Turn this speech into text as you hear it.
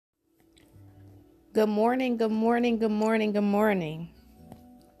Good morning, good morning, good morning, good morning.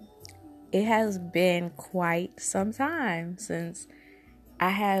 It has been quite some time since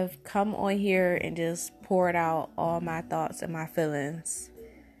I have come on here and just poured out all my thoughts and my feelings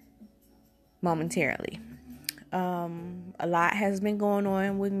momentarily. A lot has been going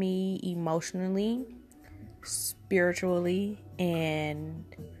on with me emotionally, spiritually, and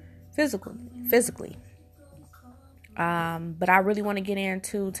physically. But I really want to get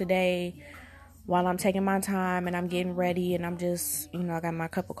into today while I'm taking my time and I'm getting ready and I'm just, I got my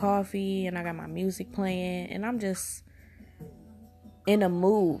cup of coffee and I got my music playing and I'm just in a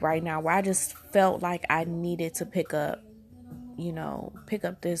mood right now where I just felt like I needed to pick up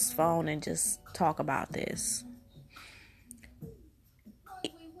this phone and just talk about this.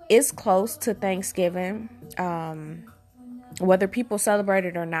 It's close to Thanksgiving, whether people celebrate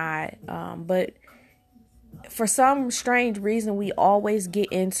it or not, but for some strange reason, we always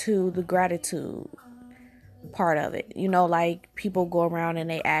get into the gratitude part of it. Like people go around and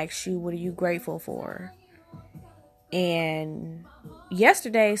they ask you, what are you grateful for? And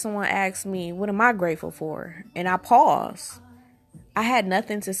yesterday, someone asked me, what am I grateful for? And I paused. I had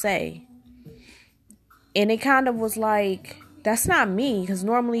nothing to say. And it kind of was like, that's not me. Because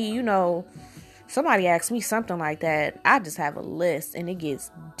normally, somebody asks me something like that, I just have a list and it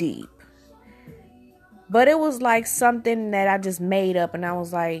gets deep. But it was like something that I just made up. And I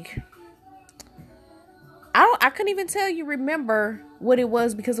was like, I couldn't even tell you remember what it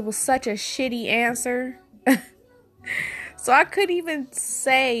was because it was such a shitty answer. So I couldn't even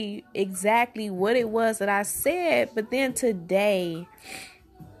say exactly what it was that I said. But then today,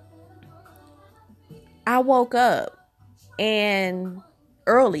 I woke up and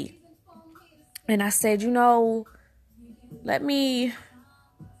early. And I said, let me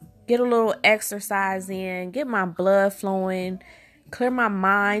get a little exercise in, get my blood flowing, clear my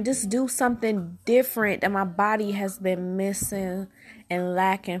mind, just do something different that my body has been missing and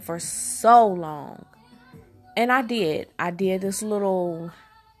lacking for so long. And I did. I did this little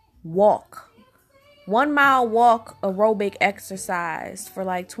walk, 1 mile walk aerobic exercise for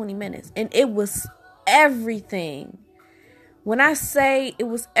like 20 minutes. And it was everything. When I say it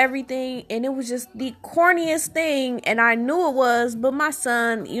was everything, and it was just the corniest thing, and I knew it was, but my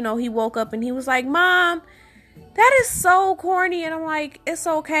son, he woke up and he was like, Mom, that is so corny. And I'm like, it's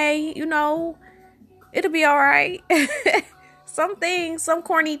okay, it'll be all right. Some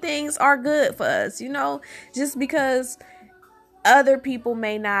corny things are good for us, just because other people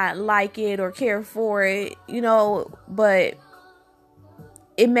may not like it or care for it, but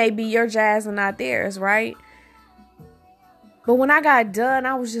it may be your jazz and not theirs, right? But when I got done,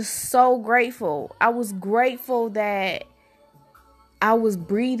 I was just so grateful. I was grateful that I was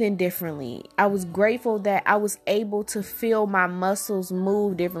breathing differently. I was grateful that I was able to feel my muscles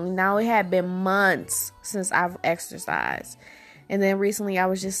move differently. Now, it had been months since I've exercised. And then recently I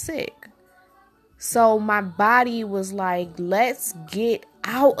was just sick. So my body was like, let's get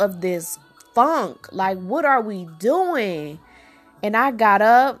out of this funk. Like, what are we doing? And I got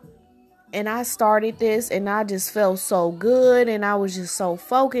up. And I started this and I just felt so good and I was just so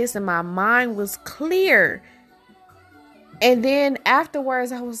focused and my mind was clear. And then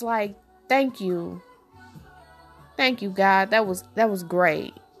afterwards I was like, thank you. Thank you, God. That was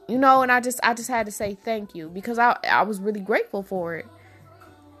great. And I just had to say thank you because I was really grateful for it.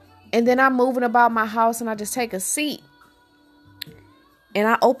 And then I'm moving about my house and I just take a seat. And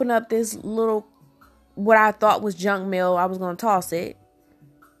I open up this little, what I thought was junk mail. I was going to toss it.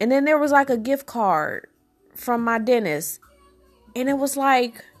 And then there was like a gift card from my dentist. And it was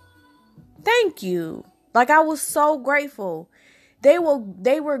like, thank you. Like, I was so grateful. They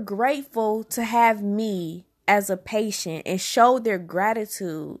were grateful to have me as a patient and showed their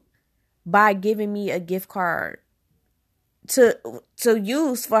gratitude by giving me a gift card to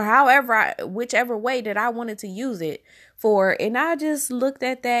use for whichever way that I wanted to use it for. And I just looked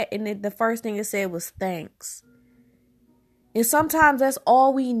at that and the first thing it said was thanks. And sometimes that's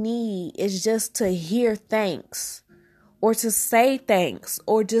all we need is just to hear thanks or to say thanks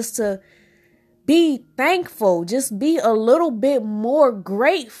or just to be thankful. Just be a little bit more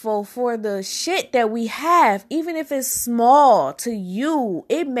grateful for the shit that we have. Even if it's small to you,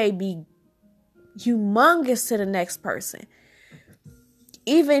 it may be humongous to the next person.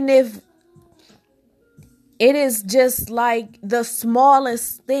 Even if it is just like the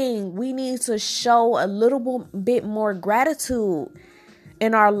smallest thing, we need to show a little bit more gratitude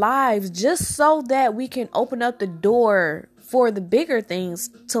in our lives just so that we can open up the door for the bigger things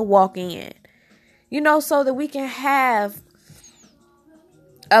to walk in, so that we can have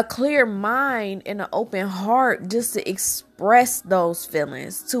a clear mind and an open heart just to express those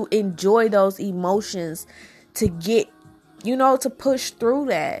feelings, to enjoy those emotions, to get, to push through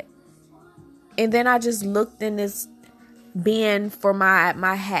that. And then I just looked in this bin for my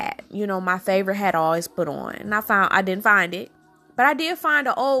hat, my favorite hat I always put on. And I didn't find it, but I did find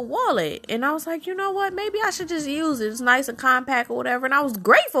an old wallet. And I was like, you know what? Maybe I should just use it. It's nice and compact or whatever. And I was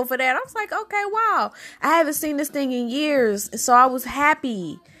grateful for that. I was like, okay, wow. I haven't seen this thing in years. So I was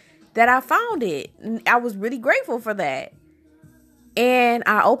happy that I found it. And I was really grateful for that. And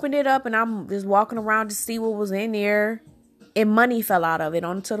I opened it up and I'm just walking around to see what was in there. And money fell out of it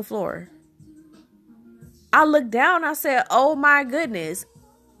onto the floor. I looked down, I said, oh my goodness.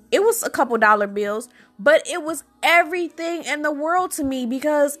 It was a couple dollar bills, but it was everything in the world to me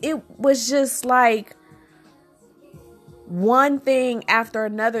because it was just like one thing after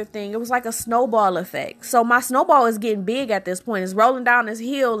another thing. It was like a snowball effect. So my snowball is getting big at this point. It's rolling down this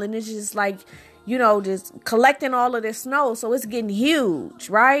hill and it's just like, just collecting all of this snow. So it's getting huge,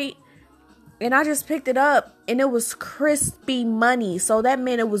 right? And I just picked it up and it was crispy money. So that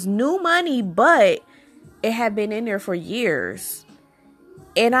meant it was new money, but it had been in there for years.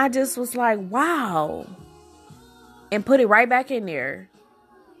 And I just was like, wow. And put it right back in there.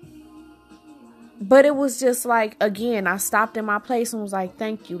 But it was just like, again, I stopped in my place and was like,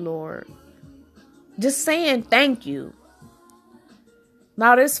 thank you, Lord. Just saying thank you.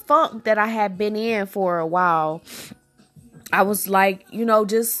 Now, this funk that I had been in for a while, I was like,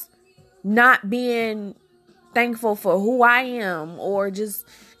 just not being thankful for who I am or just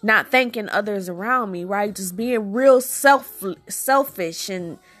not thanking others around me, right? Just being real selfish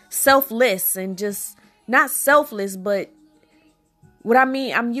and selfless and just not selfless, but what I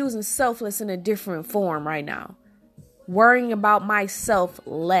mean, I'm using selfless in a different form right now. Worrying about myself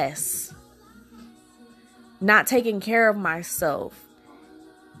less. Not taking care of myself.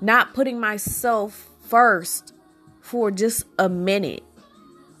 Not putting myself first for just a minute.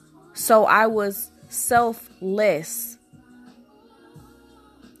 So I was selfless.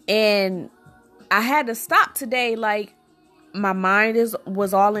 And I had to stop today. Like, my mind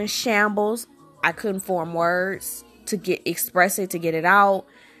was all in shambles. I couldn't form words to express it, to get it out,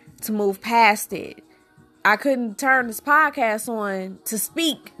 to move past it. I couldn't turn this podcast on to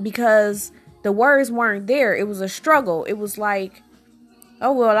speak because the words weren't there. It was a struggle. It was like,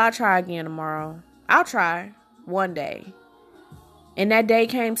 oh, well, I'll try again tomorrow. I'll try one day. And that day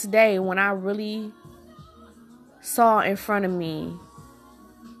came today when I really saw in front of me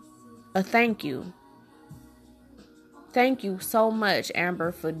a thank you. Thank you so much,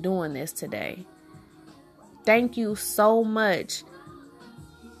 Amber, for doing this today. Thank you so much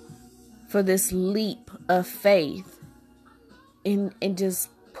for this leap of faith and just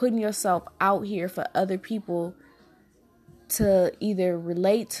putting yourself out here for other people to either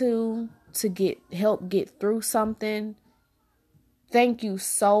relate to help get through something. Thank you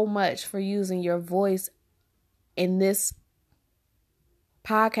so much for using your voice in this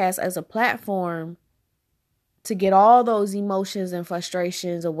podcast as a platform to get all those emotions and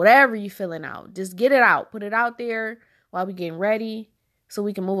frustrations or whatever you're feeling out. Just get it out. Put it out there while we're getting ready so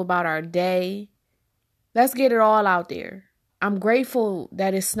we can move about our day. Let's get it all out there. I'm grateful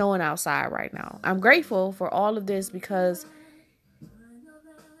that it's snowing outside right now. I'm grateful for all of this because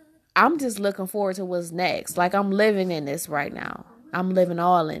I'm just looking forward to what's next. Like, I'm living in this right now. I'm living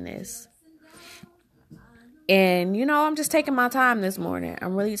all in this. And, I'm just taking my time this morning.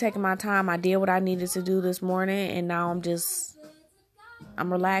 I'm really taking my time. I did what I needed to do this morning. And now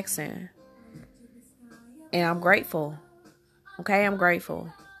I'm relaxing. And I'm grateful. Okay, I'm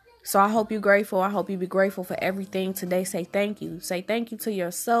grateful. So I hope you're grateful. I hope you be grateful for everything today. Say thank you. Say thank you to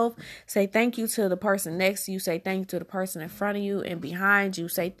yourself. Say thank you to the person next to you. Say thank you to the person in front of you and behind you.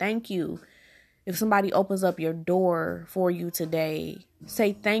 Say thank you. If somebody opens up your door for you today,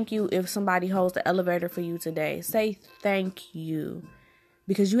 say thank you. If somebody holds the elevator for you today, say thank you.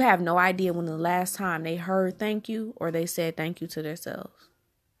 Because you have no idea when the last time they heard thank you or they said thank you to themselves.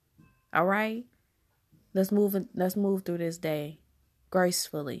 All right? Let's move through this day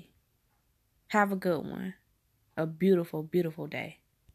gracefully. Have a good one. A beautiful, beautiful day.